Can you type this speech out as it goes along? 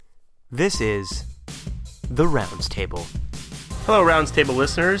This is The Rounds Table. Hello, Rounds Table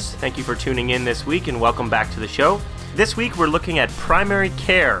listeners. Thank you for tuning in this week and welcome back to the show. This week we're looking at primary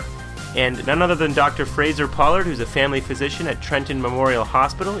care, and none other than Dr. Fraser Pollard, who's a family physician at Trenton Memorial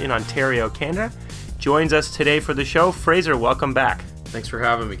Hospital in Ontario, Canada, joins us today for the show. Fraser, welcome back. Thanks for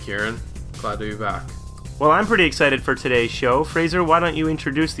having me, Kieran. Glad to be back. Well, I'm pretty excited for today's show. Fraser, why don't you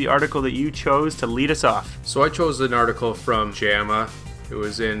introduce the article that you chose to lead us off? So I chose an article from JAMA. It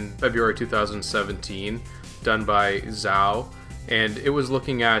was in February 2017, done by Zhao, and it was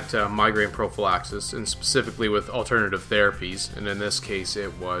looking at migraine prophylaxis, and specifically with alternative therapies, and in this case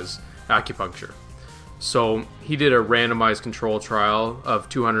it was acupuncture. So he did a randomized control trial of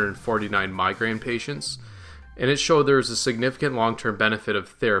 249 migraine patients, and it showed there was a significant long-term benefit of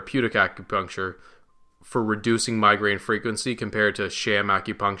therapeutic acupuncture for reducing migraine frequency compared to sham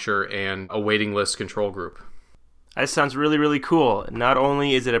acupuncture and a waiting list control group. That sounds really, really cool. Not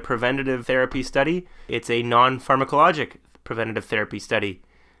only is it a preventative therapy study, it's a non-pharmacologic preventative therapy study.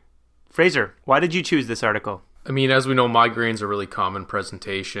 Fraser, why did you choose this article? I mean, as we know, migraines are a really common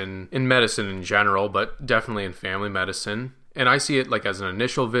presentation in medicine in general, but definitely in family medicine. And I see it like as an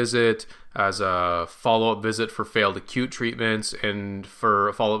initial visit, as a follow-up visit for failed acute treatments, and for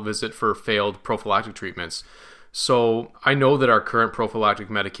a follow-up visit for failed prophylactic treatments. So I know that our current prophylactic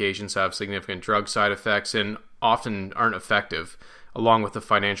medications have significant drug side effects and often aren't effective, along with the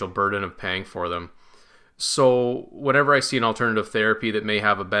financial burden of paying for them. So whenever I see an alternative therapy that may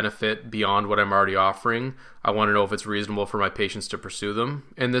have a benefit beyond what I'm already offering, I want to know if it's reasonable for my patients to pursue them.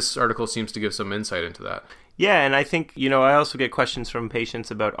 And this article seems to give some insight into that. Yeah, and I think, I also get questions from patients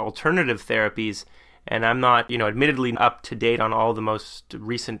about alternative therapies, and I'm not, admittedly up to date on all the most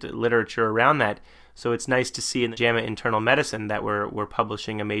recent literature around that. So it's nice to see in the JAMA Internal Medicine that we're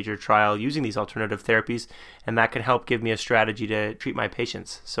publishing a major trial using these alternative therapies, and that can help give me a strategy to treat my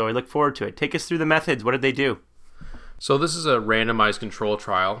patients. So I look forward to it. Take us through the methods. What did they do? So this is a randomized control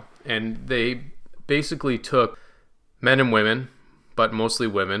trial, and they basically took men and women, but mostly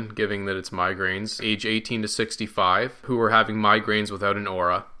women, given that it's migraines, age 18 to 65, who were having migraines without an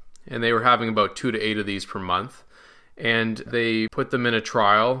aura, and they were having about 2 to 8 of these per month. And they put them in a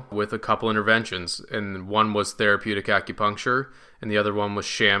trial with a couple interventions, and one was therapeutic acupuncture, and the other one was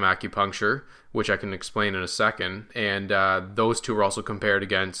sham acupuncture, which I can explain in a second. And those two were also compared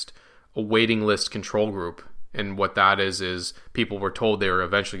against a waiting list control group. And what that is people were told they were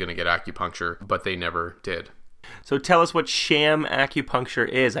eventually going to get acupuncture, but they never did. So tell us what sham acupuncture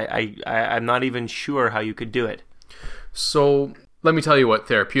is. I'm not even sure how you could do it. So let me tell you what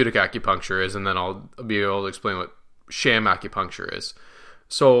therapeutic acupuncture is, and then I'll be able to explain what sham acupuncture is.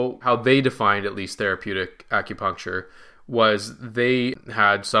 So how they defined at least therapeutic acupuncture was they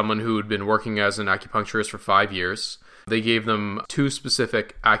had someone who had been working as an acupuncturist for 5 years. They gave them 2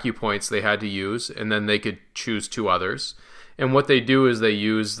 specific acupoints they had to use, and then they could choose 2 others. And what they do is they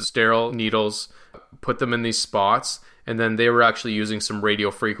use sterile needles, put them in these spots, and then they were actually using some radio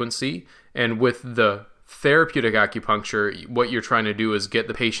frequency. And with the therapeutic acupuncture, what you're trying to do is get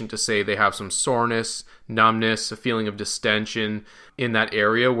the patient to say they have some soreness, numbness, a feeling of distension in that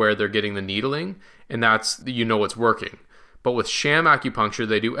area where they're getting the needling, and that's, it's working. But with sham acupuncture,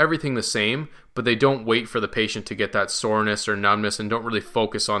 they do everything the same, but they don't wait for the patient to get that soreness or numbness and don't really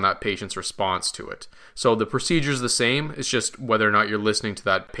focus on that patient's response to it. So the procedure's the same, it's just whether or not you're listening to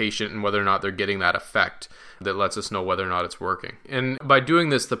that patient and whether or not they're getting that effect that lets us know whether or not it's working. And by doing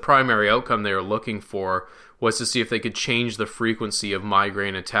this, the primary outcome they were looking for was to see if they could change the frequency of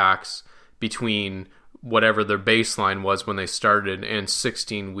migraine attacks between whatever their baseline was when they started and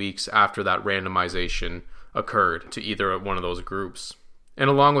 16 weeks after that randomization occurred to either one of those groups. And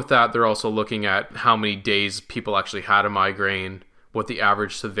along with that, they're also looking at how many days people actually had a migraine, what the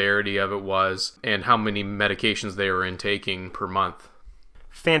average severity of it was, and how many medications they were intaking per month.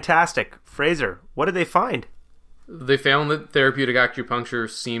 Fantastic. Fraser, what did they find? They found that therapeutic acupuncture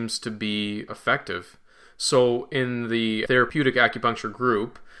seems to be effective. So in the therapeutic acupuncture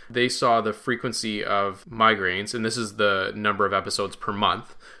group, they saw the frequency of migraines, and this is the number of episodes per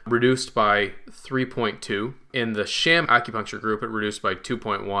month, reduced by 3.2. In the sham acupuncture group, it reduced by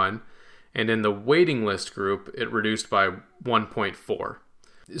 2.1. And in the waiting list group, it reduced by 1.4.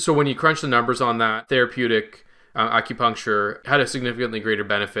 So when you crunch the numbers on that, therapeutic acupuncture had a significantly greater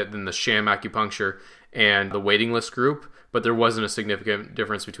benefit than the sham acupuncture and the waiting list group, but there wasn't a significant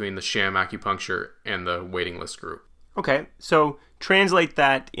difference between the sham acupuncture and the waiting list group. Okay, so translate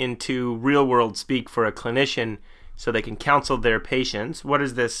that into real-world speak for a clinician so they can counsel their patients. What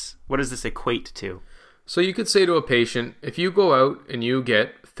does this equate to? So you could say to a patient, if you go out and you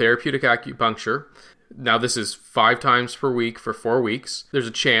get therapeutic acupuncture, Now, this is 5 times per week for 4 weeks. There's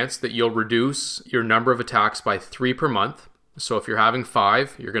a chance that you'll reduce your number of attacks by 3 per month. So if you're having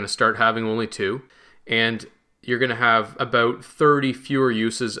 5, you're going to start having only 2. And you're going to have about 30 fewer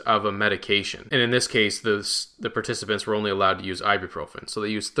uses of a medication. And in this case, the participants were only allowed to use ibuprofen. So they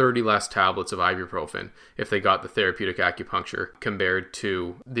used 30 less tablets of ibuprofen if they got the therapeutic acupuncture compared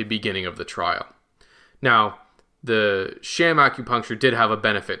to the beginning of the trial. Now, the sham acupuncture did have a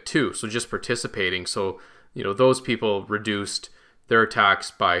benefit too. So just participating. So, those people reduced their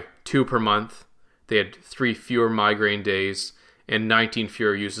attacks by 2 per month. They had 3 fewer migraine days and 19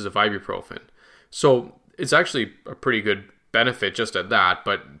 fewer uses of ibuprofen. So it's actually a pretty good benefit just at that,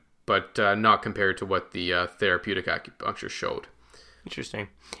 but not compared to what the therapeutic acupuncture showed. Interesting.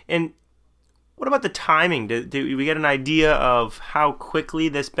 And what about the timing? Do we get an idea of how quickly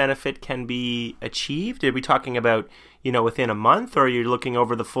this benefit can be achieved? Are we talking about, within a month, or are you looking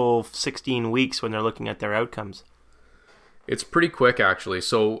over the full 16 weeks when they're looking at their outcomes? It's pretty quick, actually.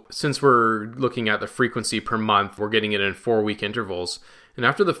 So since we're looking at the frequency per month, we're getting it in 4-week intervals. And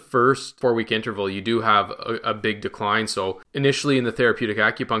after the first 4-week interval, you do have a big decline. So initially in the therapeutic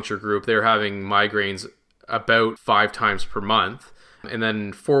acupuncture group, they're having migraines about 5 times per month. And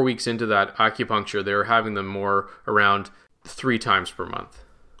then 4 weeks into that acupuncture, they're having them more around 3 times per month.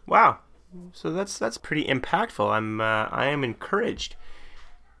 Wow. So that's pretty impactful. I am encouraged.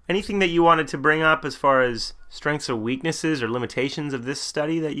 Anything that you wanted to bring up as far as strengths or weaknesses or limitations of this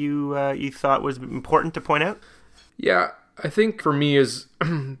study that you thought was important to point out? Yeah, I think for me is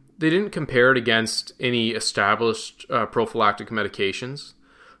they didn't compare it against any established prophylactic medications.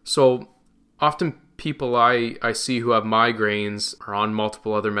 So often people I see who have migraines are on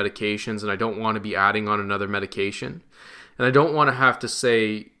multiple other medications, and I don't want to be adding on another medication. And I don't want to have to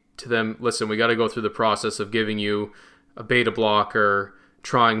say to them, listen, we got to go through the process of giving you a beta blocker,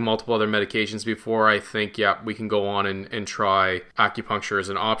 trying multiple other medications before I think, yeah, we can go on and try acupuncture as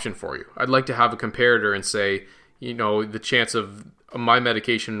an option for you. I'd like to have a comparator and say, the chance of my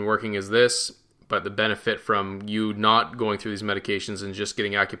medication working is this, but the benefit from you not going through these medications and just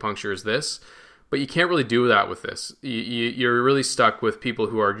getting acupuncture is this. But you can't really do that with this. You're really stuck with people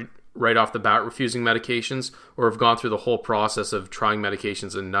who are right off the bat refusing medications or have gone through the whole process of trying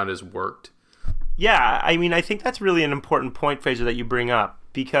medications and none has worked. Yeah, I think that's really an important point, Fraser, that you bring up,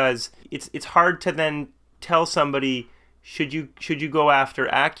 because it's hard to then tell somebody, should you go after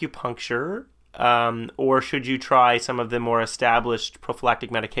acupuncture, or should you try some of the more established prophylactic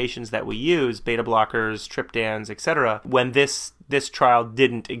medications that we use, beta blockers, triptans, etc., when this trial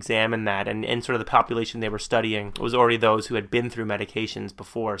didn't examine that, and sort of the population they were studying was already those who had been through medications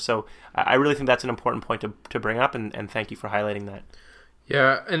before. So I really think that's an important point to bring up, and thank you for highlighting that.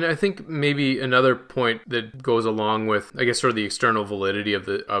 Yeah, and I think maybe another point that goes along with, I guess, sort of the external validity of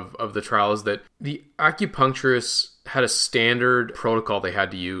the trial is that the acupuncturists had a standard protocol they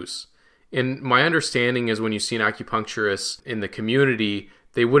had to use. And my understanding is when you see an acupuncturist in the community,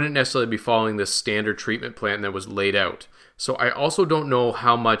 they wouldn't necessarily be following this standard treatment plan that was laid out. So I also don't know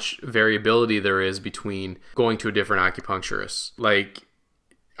how much variability there is between going to a different acupuncturist. Like,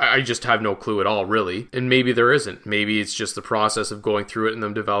 I just have no clue at all, really. And maybe there isn't. Maybe it's just the process of going through it and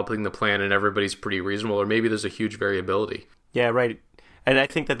them developing the plan and everybody's pretty reasonable, or maybe there's a huge variability. Yeah, right. And I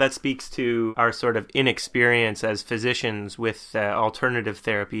think that speaks to our sort of inexperience as physicians with alternative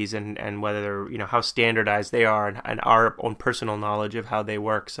therapies and whether, how standardized they are and our own personal knowledge of how they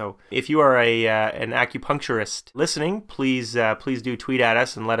work. So if you are an acupuncturist listening, please do tweet at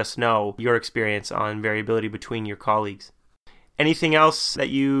us and let us know your experience on variability between your colleagues. Anything else that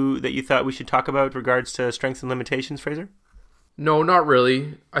you thought we should talk about with regards to strengths and limitations, Fraser? No, not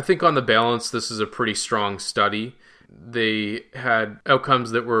really. I think on the balance, this is a pretty strong study. They had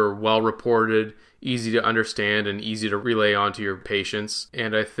outcomes that were well reported, easy to understand, and easy to relay onto your patients.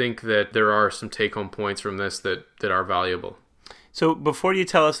 And I think that there are some take-home points from this that are valuable. So before you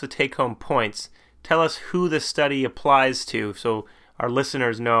tell us the take-home points, tell us who the study applies to so our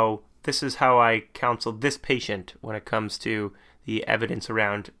listeners know this is how I counsel this patient when it comes to the evidence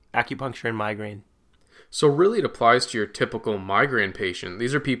around acupuncture and migraine. So really it applies to your typical migraine patient.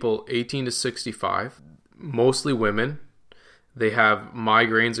 These are people 18 to 65, mostly women. They have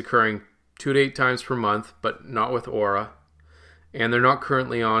migraines occurring 2 to 8 times per month, but not with aura. And they're not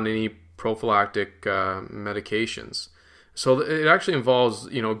currently on any prophylactic medications. So it actually involves,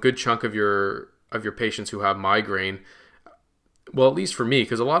 a good chunk of your patients who have migraine. Well, at least for me,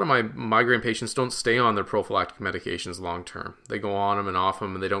 because a lot of my migraine patients don't stay on their prophylactic medications long term. They go on them and off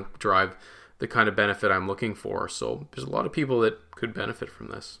them, and they don't drive the kind of benefit I'm looking for. So there's a lot of people that could benefit from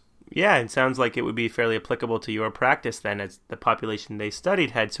this. Yeah, it sounds like it would be fairly applicable to your practice then, as the population they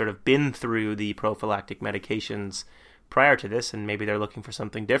studied had sort of been through the prophylactic medications prior to this, and maybe they're looking for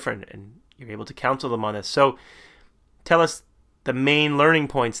something different, and you're able to counsel them on this. So tell us the main learning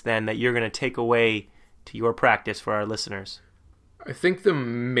points then that you're going to take away to your practice for our listeners. I think the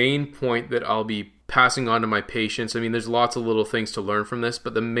main point that I'll be passing on to my patients, I mean, there's lots of little things to learn from this,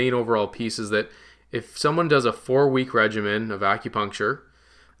 but the main overall piece is that if someone does a 4-week regimen of acupuncture,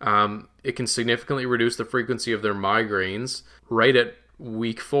 it can significantly reduce the frequency of their migraines right at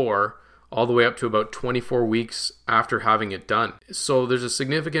week 4, all the way up to about 24 weeks after having it done. So there's a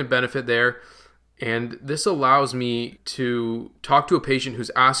significant benefit there. And this allows me to talk to a patient who's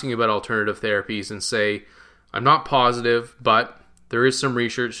asking about alternative therapies and say, I'm not positive, but there is some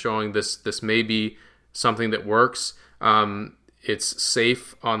research showing this may be something that works. It's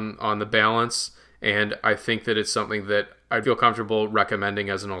safe on the balance, and I think that it's something that I feel comfortable recommending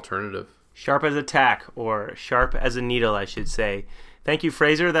as an alternative. Sharp as a tack, or sharp as a needle, I should say. Thank you,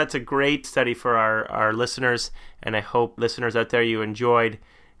 Fraser. That's a great study for our listeners, and I hope listeners out there you enjoyed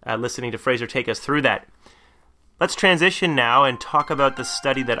listening to Fraser take us through that. Let's transition now and talk about the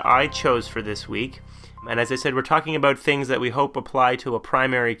study that I chose for this week. And as I said, we're talking about things that we hope apply to a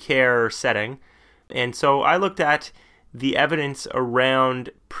primary care setting. And so I looked at the evidence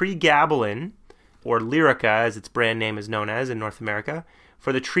around Pregabalin, or Lyrica as its brand name is known as in North America,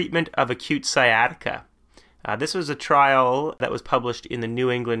 for the treatment of acute sciatica. This was a trial that was published in the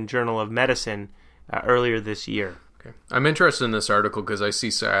New England Journal of Medicine earlier this year. Okay. I'm interested in this article because I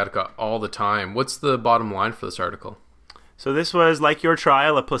see sciatica all the time. What's the bottom line for this article? So this was, like your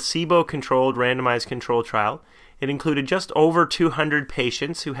trial, a placebo-controlled randomized control trial. It included just over 200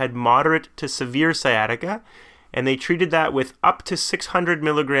 patients who had moderate to severe sciatica, and they treated that with up to 600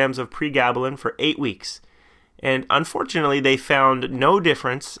 milligrams of Pregabalin for 8 weeks. And unfortunately, they found no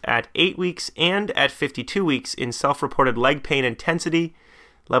difference at 8 weeks and at 52 weeks in self-reported leg pain intensity,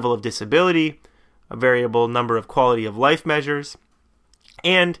 level of disability, a variable number of quality of life measures,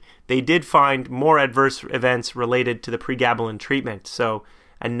 and they did find more adverse events related to the Pregabalin treatment. So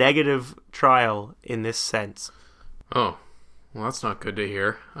a negative trial in this sense. Oh, well, that's not good to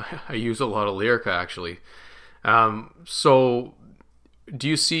hear. I use a lot of Lyrica, actually. So do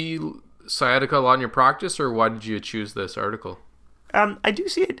you see sciatica a lot in your practice, or why did you choose this article? I do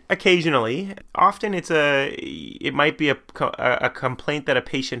see it occasionally. Often it might be a complaint that a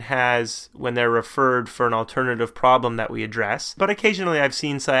patient has when they're referred for an alternative problem that we address. But occasionally I've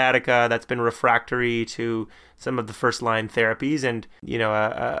seen sciatica that's been refractory to some of the first-line therapies, and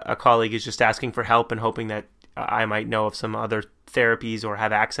a colleague is just asking for help and hoping that I might know of some other therapies or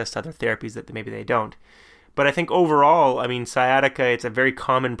have access to other therapies that maybe they don't. But I think overall, I mean, sciatica, it's a very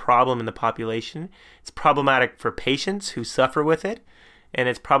common problem in the population. It's problematic for patients who suffer with it, and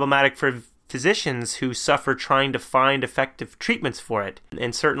it's problematic for physicians who suffer trying to find effective treatments for it.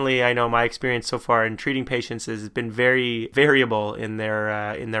 And certainly, I know my experience so far in treating patients has been very variable in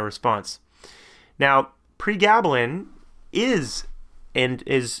their response. Now, Pregabalin is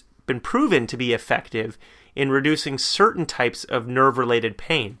been proven to be effective in reducing certain types of nerve-related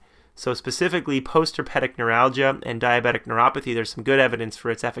pain. So specifically post-herpetic neuralgia and diabetic neuropathy, there's some good evidence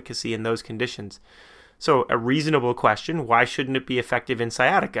for its efficacy in those conditions. So a reasonable question, why shouldn't it be effective in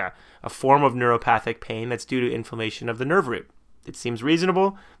sciatica, a form of neuropathic pain that's due to inflammation of the nerve root? It seems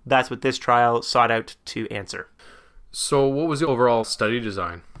reasonable. That's what this trial sought out to answer. So what was the overall study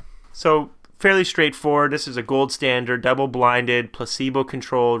design? So fairly straightforward. This is a gold standard, double-blinded,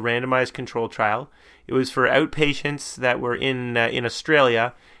 placebo-controlled, randomized control trial. It was for outpatients that were in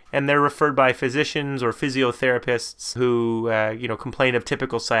Australia, and they're referred by physicians or physiotherapists who, complain of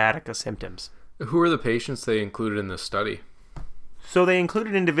typical sciatica symptoms. Who are the patients they included in this study? So they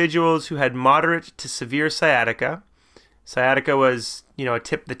included individuals who had moderate to severe sciatica. Sciatica was,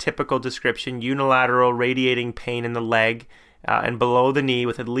 the typical description, unilateral radiating pain in the leg and below the knee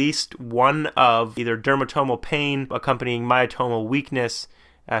with at least one of either dermatomal pain accompanying myotomal weakness,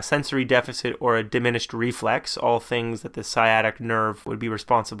 sensory deficit, or a diminished reflex, all things that the sciatic nerve would be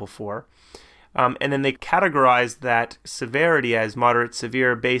responsible for. And then they categorized that severity as moderate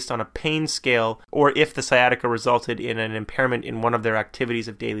severe based on a pain scale, or if the sciatica resulted in an impairment in one of their activities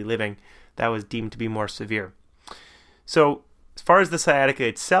of daily living, that was deemed to be more severe. So as far as the sciatica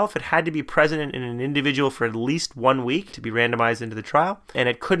itself, it had to be present in an individual for at least 1 week to be randomized into the trial, and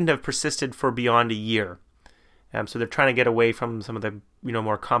it couldn't have persisted for beyond a year. So they're trying to get away from some of the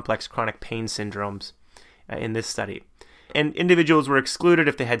more complex chronic pain syndromes in this study. And individuals were excluded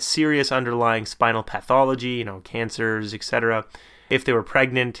if they had serious underlying spinal pathology, cancers, etc., if they were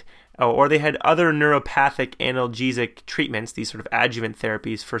pregnant, or they had other neuropathic analgesic treatments, these sort of adjuvant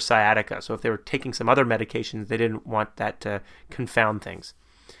therapies for sciatica. So if they were taking some other medications, they didn't want that to confound things.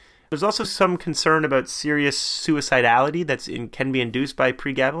 There's also some concern about serious suicidality can be induced by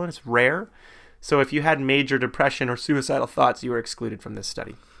pregabalin. It's rare. So if you had major depression or suicidal thoughts, you were excluded from this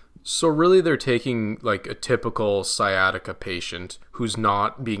study. So really they're taking like a typical sciatica patient who's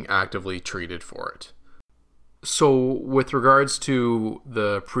not being actively treated for it. So with regards to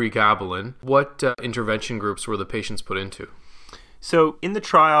the pregabalin, what intervention groups were the patients put into? So in the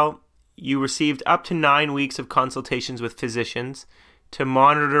trial, you received up to 9 weeks of consultations with physicians to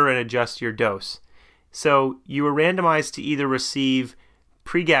monitor and adjust your dose. So you were randomized to either receive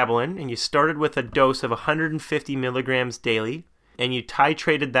pregabalin, and you started with a dose of 150 milligrams daily, and you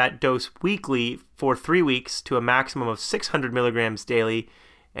titrated that dose weekly for 3 weeks to a maximum of 600 milligrams daily,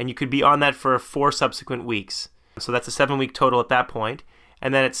 and you could be on that for 4 subsequent weeks. So that's a 7-week total at that point.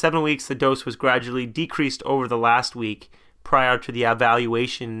 And then at 7 weeks, the dose was gradually decreased over the last week prior to the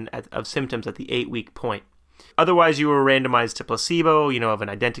evaluation of symptoms at the 8-week point. Otherwise, you were randomized to placebo, of an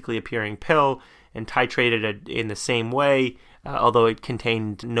identically appearing pill, and titrated it in the same way, although it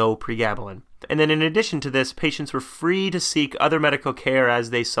contained no pregabalin. And then in addition to this, patients were free to seek other medical care as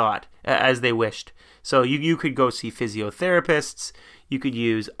they sought, as they wished. So you could go see physiotherapists, you could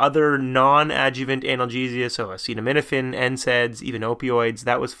use other non-adjuvant analgesia, so acetaminophen, NSAIDs, even opioids,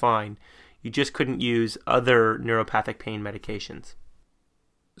 that was fine. You just couldn't use other neuropathic pain medications.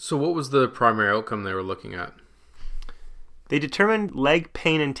 So what was the primary outcome they were looking at? They determined leg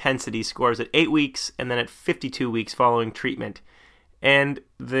pain intensity scores at 8 weeks and then at 52 weeks following treatment. And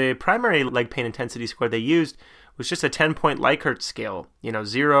the primary leg pain intensity score they used was just a 10-point Likert scale.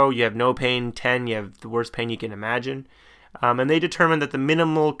 0, you have no pain, 10, you have the worst pain you can imagine. And they determined that the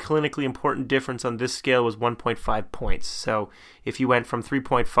minimal clinically important difference on this scale was 1.5 points. So if you went from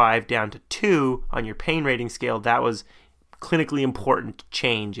 3.5 down to 2 on your pain rating scale, that was clinically important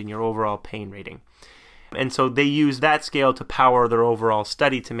change in your overall pain rating. And so they used that scale to power their overall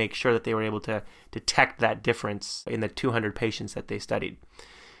study to make sure that they were able to detect that difference in the 200 patients that they studied.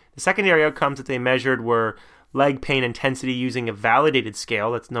 The secondary outcomes that they measured were leg pain intensity using a validated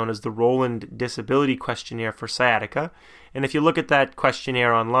scale that's known as the Rowland Disability Questionnaire for Sciatica. And if you look at that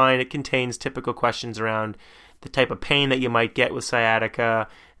questionnaire online, it contains typical questions around the type of pain that you might get with sciatica,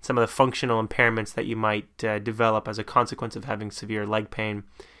 some of the functional impairments that you might develop as a consequence of having severe leg pain.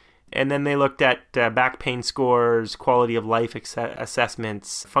 And then they looked at back pain scores, quality of life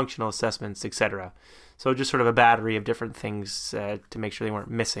assessments, functional assessments, etc. So just sort of a battery of different things to make sure they weren't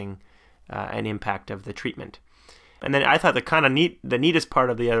missing an impact of the treatment. And then I thought the neatest part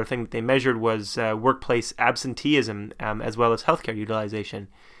of the other thing that they measured was workplace absenteeism as well as healthcare utilization.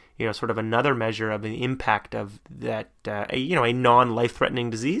 Sort of another measure of the impact of that, a non-life-threatening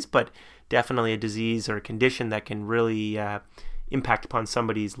disease, but definitely a disease or a condition that can really impact upon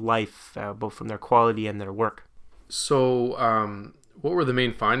somebody's life, both from their quality and their work. So what were the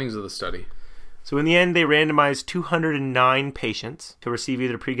main findings of the study? So in the end, they randomized 209 patients to receive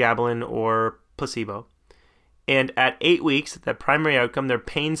either pregabalin or placebo. And at 8 weeks, the primary outcome, their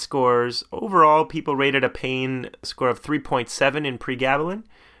pain scores, overall, people rated a pain score of 3.7 in pregabalin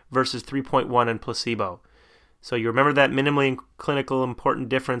versus 3.1 in placebo. So you remember that minimally clinical important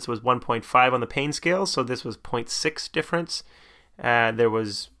difference was 1.5 on the pain scale, so this was 0.6 difference. There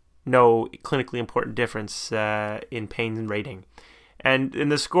was no clinically important difference in pain rating. And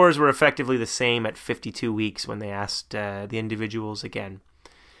the scores were effectively the same at 52 weeks when they asked the individuals again.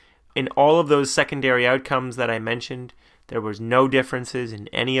 In all of those secondary outcomes that I mentioned, there was no differences in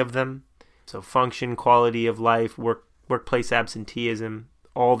any of them. So function, quality of life, workplace absenteeism,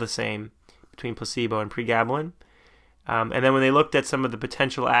 all the same between placebo and pregabalin. And then when they looked at some of the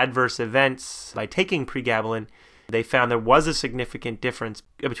potential adverse events by taking pregabalin, they found there was a significant difference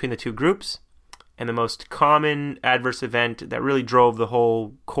between the two groups. And the most common adverse event that really drove the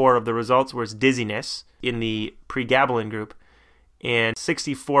whole core of the results was dizziness in the pregabalin group. And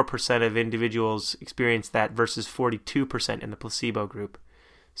 64% of individuals experienced that versus 42% in the placebo group.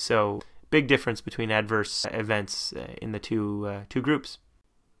 So big difference between adverse events in the two groups.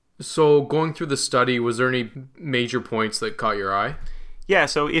 So going through the study, was there any major points that caught your eye? Yeah,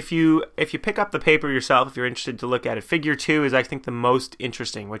 so if you pick up the paper yourself, if you're interested to look at it, figure 2 is I think the most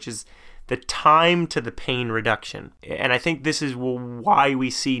interesting, which is the time to the pain reduction. And I think this is why we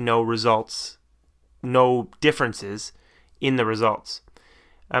see no results, no differences in the results.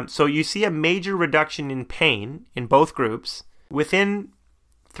 So you see a major reduction in pain in both groups within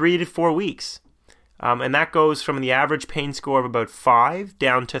 3 to 4 weeks. And that goes from the average pain score of about 5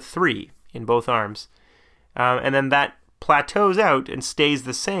 down to 3 in both arms. And then that plateaus out and stays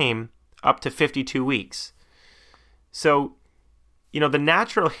the same up to 52 weeks. So, the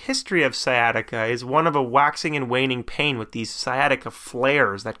natural history of sciatica is one of a waxing and waning pain with these sciatica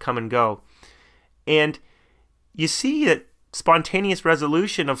flares that come and go. And you see that spontaneous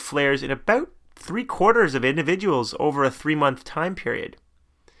resolution of flares in about 3/4 of individuals over a 3-month time period.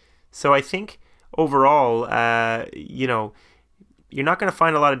 So I think overall, you're not going to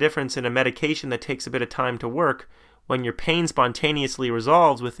find a lot of difference in a medication that takes a bit of time to work when your pain spontaneously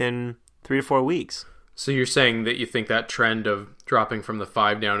resolves within 3 to 4 weeks. So you're saying that you think that trend of dropping from the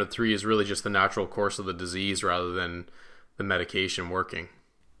 5 down to 3 is really just the natural course of the disease rather than the medication working?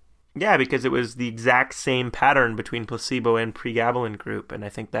 Yeah, because it was the exact same pattern between placebo and pregabalin group, and I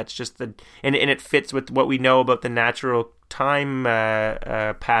think that's just and it fits with what we know about the natural time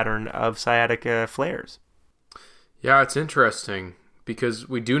pattern of sciatica flares. Yeah, it's interesting because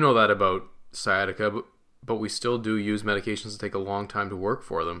we do know that about sciatica, but we still do use medications that take a long time to work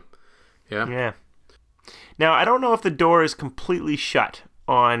for them. Yeah. Yeah. Now, I don't know if the door is completely shut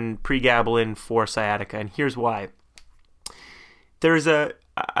on pregabalin for sciatica, and here's why. There's a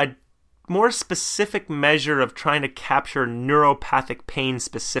more specific measure of trying to capture neuropathic pain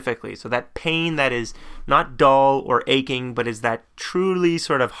specifically. So that pain that is not dull or aching, but is that truly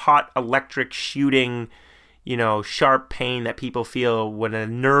sort of hot electric shooting, sharp pain that people feel when the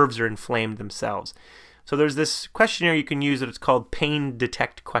nerves are inflamed themselves. So there's this questionnaire you can use that it's called Pain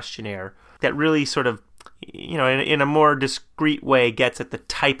Detect Questionnaire that really sort of, in a more discreet way gets at the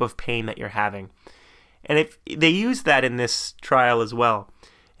type of pain that you're having. And if they used that in this trial as well.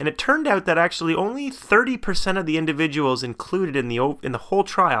 And it turned out that actually only 30% of the individuals included in the whole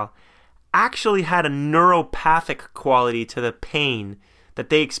trial actually had a neuropathic quality to the pain that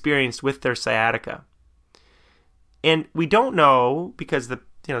they experienced with their sciatica. And we don't know, because the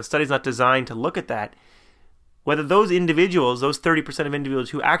study's not designed to look at that, whether those individuals, those 30% of individuals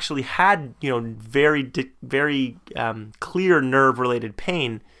who actually had very clear nerve-related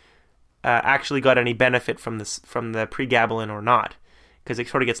pain, actually got any benefit from the pregabalin or not, because it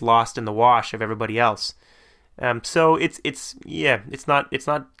sort of gets lost in the wash of everybody else. So it's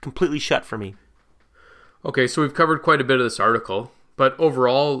not completely shut for me. Okay, so we've covered quite a bit of this article, but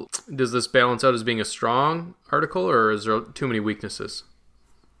overall, does this balance out as being a strong article, or is there too many weaknesses?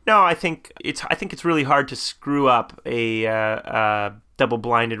 No, I think it's really hard to screw up a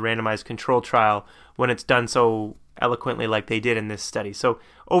double-blinded randomized control trial when it's done so eloquently like they did in this study. So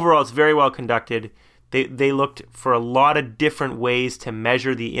overall, it's very well conducted. They looked for a lot of different ways to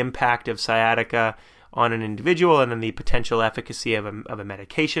measure the impact of sciatica on an individual and then the potential efficacy of a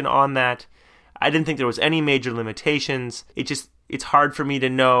medication on that. I didn't think there was any major limitations. It's hard for me to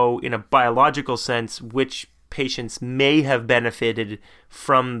know in a biological sense which patients may have benefited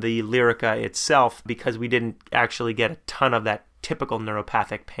from the Lyrica itself, because we didn't actually get a ton of that typical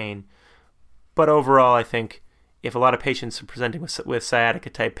neuropathic pain. But overall, I think if a lot of patients are presenting with sciatica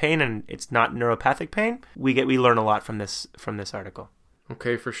type pain and it's not neuropathic pain, we learn a lot from this article.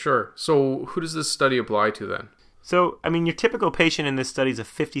 Okay, for sure. So who does this study apply to then? So, your typical patient in this study is a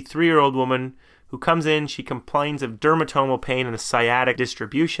 53-year-old woman who comes in. She complains of dermatomal pain in the sciatic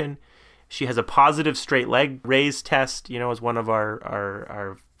distribution. She has a positive straight leg raise test, as one of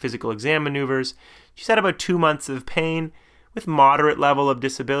our physical exam maneuvers. She's had about 2 months of pain with moderate level of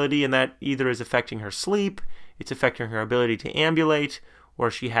disability, and that either is affecting her sleep, it's affecting her ability to ambulate,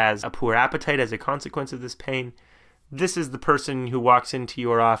 or she has a poor appetite as a consequence of this pain. This is the person who walks into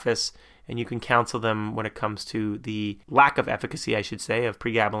your office, and you can counsel them when it comes to the lack of efficacy, I should say, of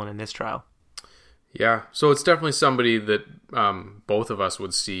pregabalin in this trial. Yeah, so it's definitely somebody that both of us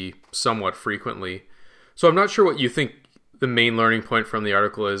would see somewhat frequently. So I'm not sure what you think the main learning point from the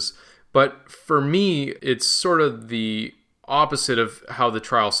article is, but for me, it's sort of the opposite of how the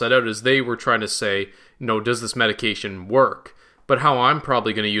trial set out, is they were trying to say, does this medication work? But how I'm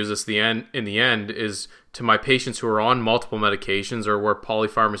probably going to use this in the end is to my patients who are on multiple medications or where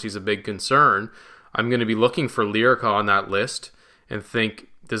polypharmacy is a big concern. I'm going to be looking for Lyrica on that list and think,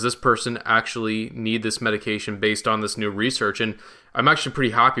 does this person actually need this medication based on this new research? And I'm actually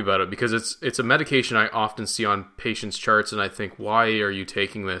pretty happy about it, because it's a medication I often see on patients' charts, and I think, why are you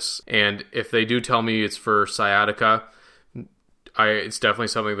taking this? And if they do tell me it's for sciatica, it's definitely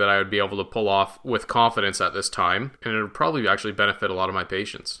something that I would be able to pull off with confidence at this time, and it would probably actually benefit a lot of my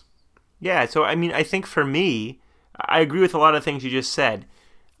patients. Yeah, so I think for me, I agree with a lot of things you just said.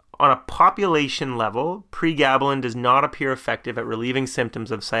 On a population level, pregabalin does not appear effective at relieving symptoms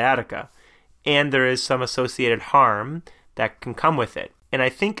of sciatica, and there is some associated harm that can come with it. And I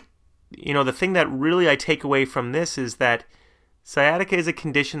think, the thing that really I take away from this is that Sciatica is a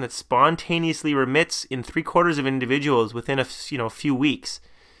condition that spontaneously remits in 3/4 of individuals within a few weeks.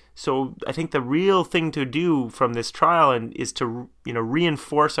 So I think the real thing to do from this trial is to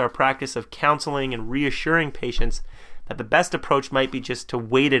reinforce our practice of counseling and reassuring patients that the best approach might be just to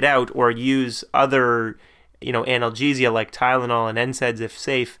wait it out or use other analgesia like Tylenol and NSAIDs if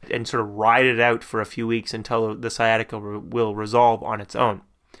safe, and sort of ride it out for a few weeks until the sciatica will resolve on its own.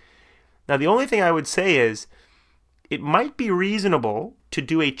 Now, the only thing I would say is it might be reasonable to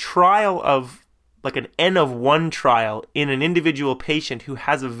do a trial of like an N of 1 trial in an individual patient who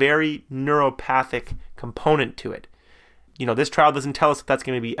has a very neuropathic component to it. This trial doesn't tell us if that's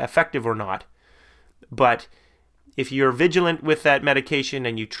going to be effective or not, but if you're vigilant with that medication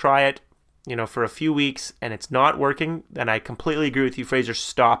and you try it for a few weeks and it's not working, then I completely agree with you, Fraser,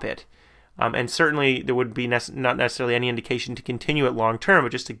 stop it. And certainly there would be not necessarily any indication to continue it long term,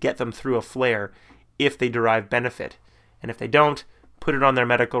 but just to get them through a flare if they derive benefit. And if they don't, put it on their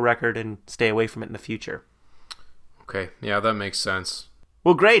medical record and stay away from it in the future. Okay, yeah, that makes sense.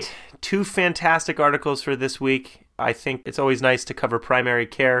 Well, great. 2 fantastic articles for this week. I think it's always nice to cover primary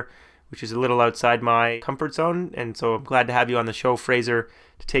care, which is a little outside my comfort zone, and so I'm glad to have you on the show, Fraser,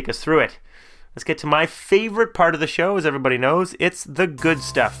 to take us through it. Let's get to my favorite part of the show, as everybody knows. It's the good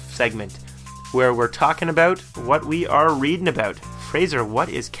stuff segment, where we're talking about what we are reading about. Fraser, what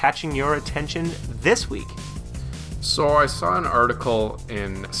is catching your attention this week? So I saw an article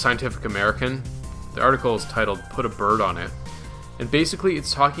in Scientific American. The article is titled "Put a Bird on It." And basically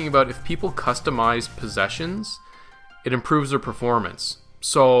it's talking about if people customize possessions, it improves their performance.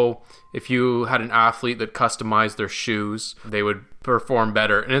 So if you had an athlete that customized their shoes, they would perform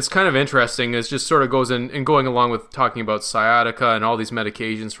better. And it's kind of interesting. It just sort of goes in and going along with talking about sciatica and all these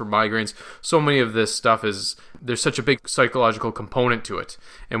medications for migraines. So many of this stuff there's such a big psychological component to it.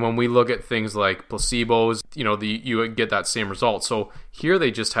 And when we look at things like placebos, you get that same result. So here they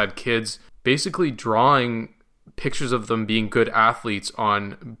just had kids basically drawing pictures of them being good athletes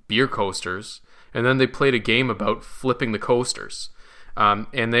on beer coasters. And then they played a game about flipping the coasters.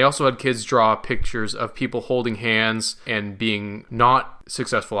 And they also had kids draw pictures of people holding hands and being not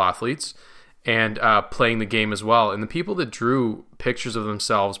successful athletes and playing the game as well. And the people that drew pictures of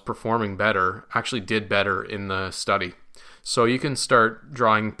themselves performing better actually did better in the study. So you can start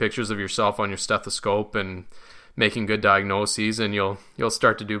drawing pictures of yourself on your stethoscope and making good diagnoses, and you'll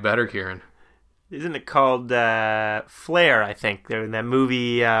start to do better, Kieran. Isn't it called Flair, I think? They're in that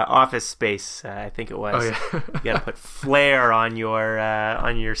movie Office Space, I think it was. Oh, yeah. You got to put Flair on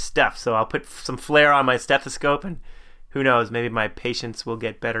your stuff. So I'll put some Flair on my stethoscope, and who knows, maybe my patients will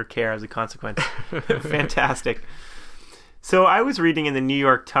get better care as a consequence. Fantastic. So I was reading in the New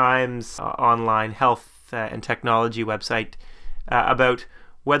York Times online health and technology website about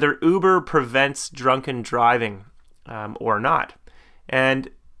whether Uber prevents drunken driving or not. And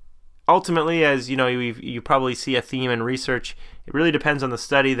ultimately, as you probably see a theme in research, it really depends on the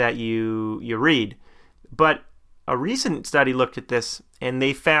study that you read. But a recent study looked at this, and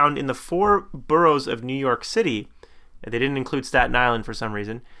they found in the 4 boroughs of New York City, they didn't include Staten Island for some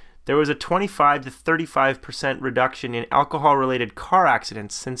reason, there was a 25 to 35% reduction in alcohol-related car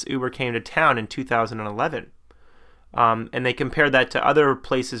accidents since Uber came to town in 2011. And they compared that to other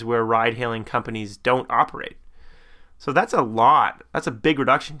places where ride-hailing companies don't operate. So that's a lot. That's a big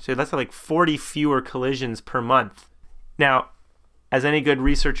reduction. So that's like 40 fewer collisions per month. Now, as any good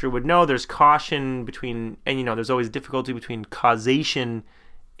researcher would know, there's caution between, and there's always difficulty between causation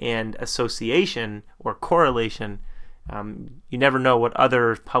and association or correlation. You never know what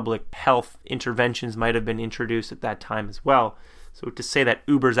other public health interventions might have been introduced at that time as well. So to say that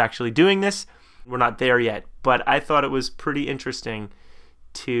Uber's actually doing this, we're not there yet. But I thought it was pretty interesting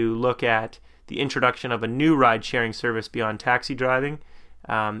to look at the introduction of a new ride-sharing service beyond taxi driving,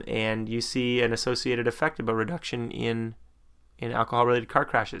 and you see an associated effect of a reduction in alcohol-related car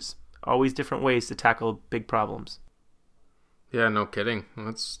crashes. Always different ways to tackle big problems. Yeah, no kidding.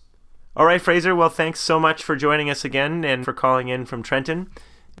 All right, Fraser. Well, thanks so much for joining us again and for calling in from Trenton.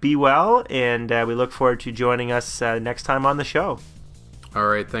 Be well, and we look forward to joining us next time on the show. All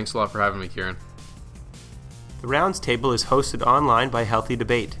right. Thanks a lot for having me, Kieran. The Rounds Table is hosted online by Healthy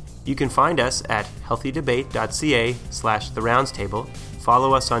Debate. You can find us at healthydebate.ca/theroundstable,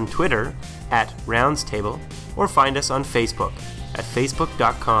 follow us on Twitter @roundstable, or find us on Facebook at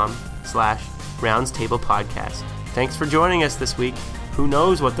facebook.com/roundstablepodcast. Thanks for joining us this week. Who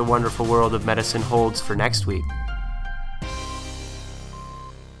knows what the wonderful world of medicine holds for next week?